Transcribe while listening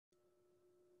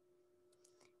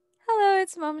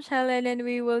it's Mamsh Helen, and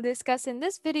we will discuss in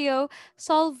this video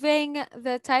solving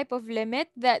the type of limit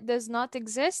that does not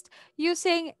exist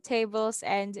using tables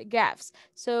and graphs.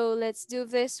 So let's do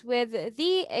this with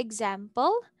the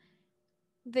example.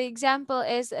 The example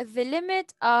is the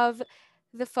limit of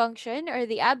the function or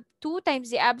the 2 times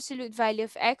the absolute value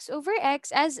of x over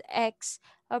x as x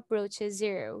approaches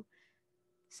 0.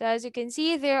 So as you can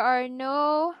see, there are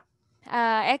no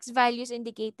x values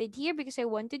indicated here because I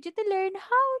wanted you to learn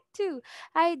how to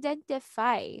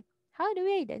identify. How do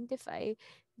we identify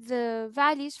the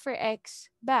values for x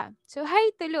ba? So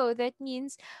high to low, that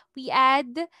means we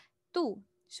add 2.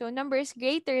 So numbers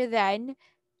greater than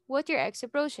what your x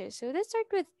approaches. So let's start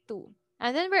with 2.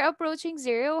 And then we're approaching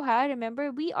 0, ha?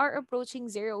 Remember, we are approaching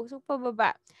 0. So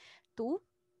pababa. 2,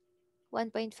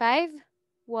 1.5,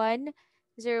 1,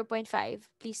 0.5.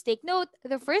 Please take note,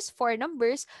 the first four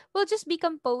numbers will just be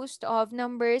composed of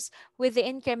numbers with the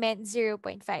increment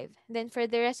 0.5. Then for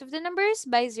the rest of the numbers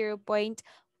by zero point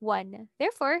 0.1.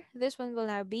 Therefore, this one will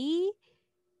now be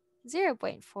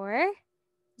 0.4,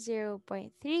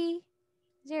 0.3,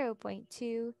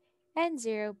 0.2, and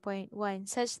zero point 0.1,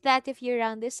 such that if you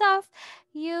round this off,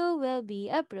 you will be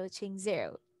approaching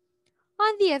 0.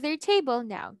 On the other table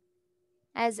now,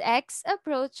 as x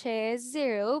approaches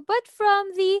 0, but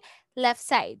from the left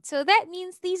side. So that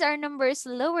means these are numbers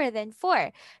lower than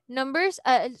 4. Numbers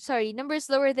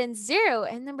lower than 0,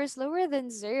 and numbers lower than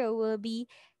 0 will be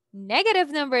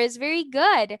negative numbers. Very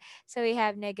good. So we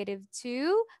have negative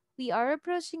 2. We are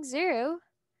approaching 0.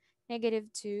 Negative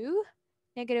 2.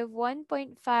 Negative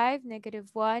 1.5, negative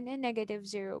 1, and negative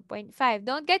 0.5.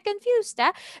 Don't get confused,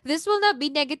 ah. This will not be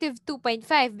negative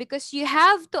 2.5 because you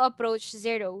have to approach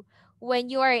 0 when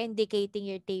you are indicating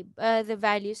your table, the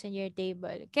values in your table,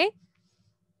 okay?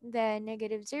 Then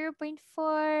negative zero point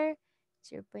 0.4,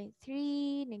 zero point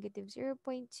 0.3, negative zero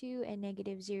point 0.2, and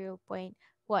negative zero point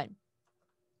 0.1.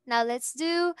 Now let's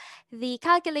do the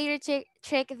calculator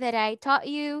trick that I taught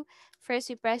you. First,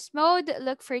 we press mode,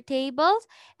 look for tables.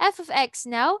 F of x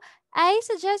now. I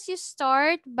suggest you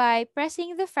start by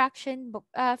pressing the fraction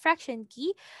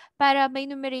key para may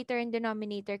numerator and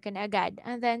denominator ka na agad.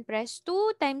 And then press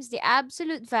 2 times the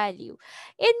absolute value.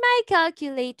 In my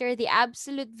calculator, the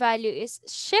absolute value is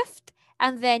shift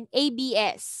and then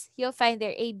ABS. You'll find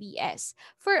there ABS.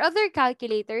 For other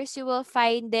calculators, you will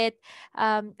find it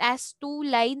as two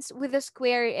lines with a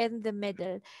square in the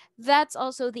middle. That's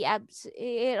also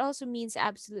it also means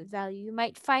absolute value. You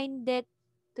might find it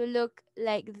to look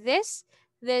like this.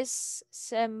 This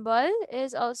symbol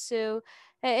is also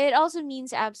it also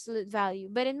means absolute value.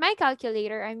 But in my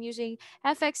calculator, I'm using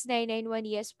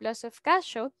FX991ES plus of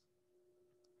Casio.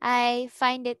 I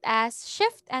find it as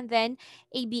shift and then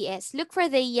ABS. Look for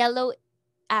the yellow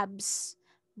abs.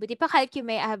 Buti pa Kalki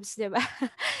may abs, di ba?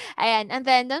 Ayan. And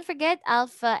then, don't forget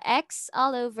alpha x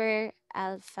all over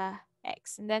alpha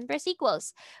x. And then press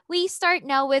equals. We start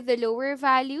now with the lower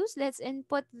values. Let's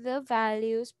input the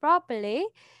values properly.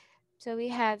 So we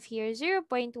have here zero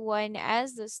point 0.1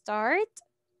 as the start,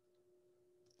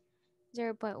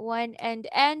 zero point 0.1, and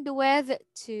end with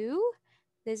 2.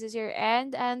 This is your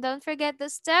end. And don't forget the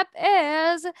step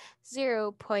is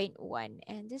zero point 0.1.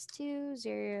 And this to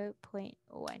 0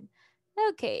 0.1.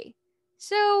 Okay.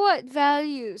 So what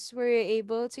values were you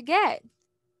able to get?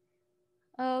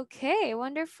 Okay,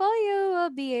 wonderful. You will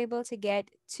be able to get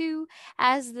 2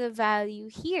 as the value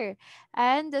here.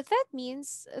 And that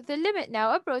means the limit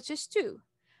now approaches 2.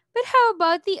 But how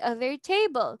about the other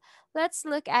table? Let's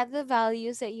look at the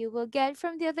values that you will get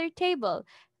from the other table.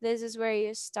 This is where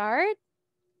you start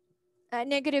at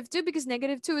negative 2 because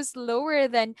negative 2 is lower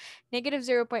than negative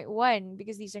zero point 0.1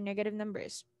 because these are negative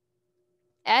numbers.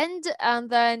 And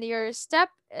then your step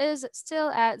is still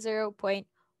at zero point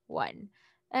 0.1.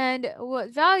 And what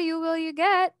value will you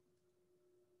get?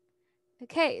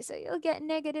 Okay, so you'll get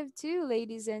negative 2,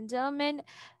 ladies and gentlemen.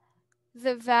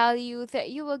 The value that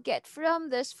you will get from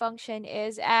this function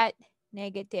is at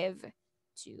negative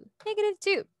 2. Negative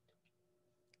 2.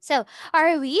 So,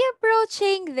 are we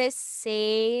approaching the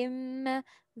same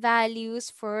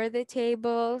values for the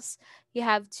tables? You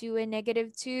have 2 and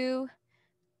negative 2.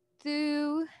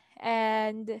 2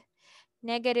 and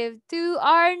negative 2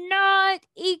 are not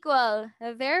equal.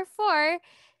 Therefore,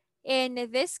 in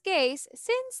this case,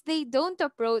 since they don't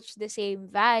approach the same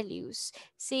values,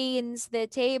 since the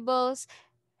tables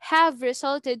have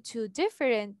resulted to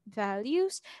different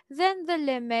values, then the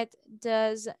limit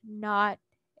does not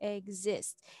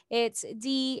exist. It's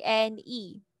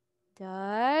DNE.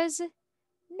 Does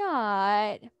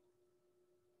not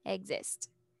exist.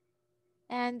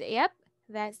 And yep,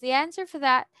 that's the answer for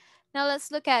that. Now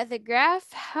let's look at the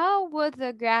graph. How would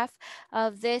the graph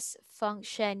of this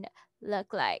function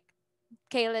look like?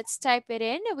 Okay, let's type it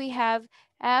in. We have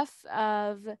f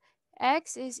of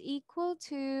x is equal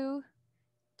to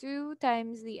 2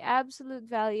 times the absolute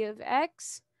value of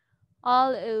x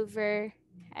all over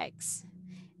x.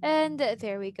 And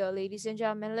there we go, ladies and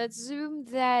gentlemen. Let's zoom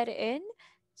that in.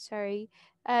 Sorry.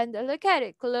 And look at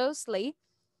it closely.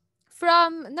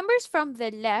 From numbers from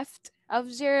the left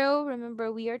of 0,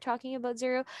 remember we are talking about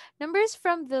 0, numbers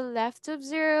from the left of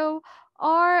 0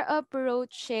 are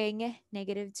approaching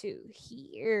 -2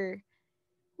 here,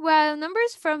 while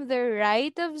numbers from the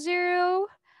right of 0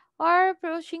 are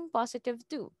approaching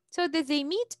 +2. So did they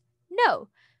meet? No.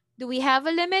 Do we have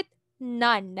a limit?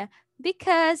 None,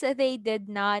 because they did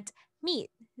not meet.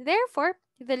 Therefore,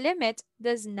 the limit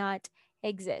does not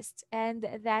exist. And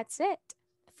that's it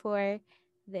for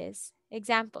this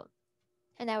example.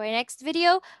 In our next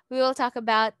video, we will talk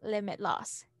about limit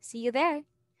loss. See you there.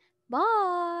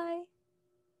 Bye!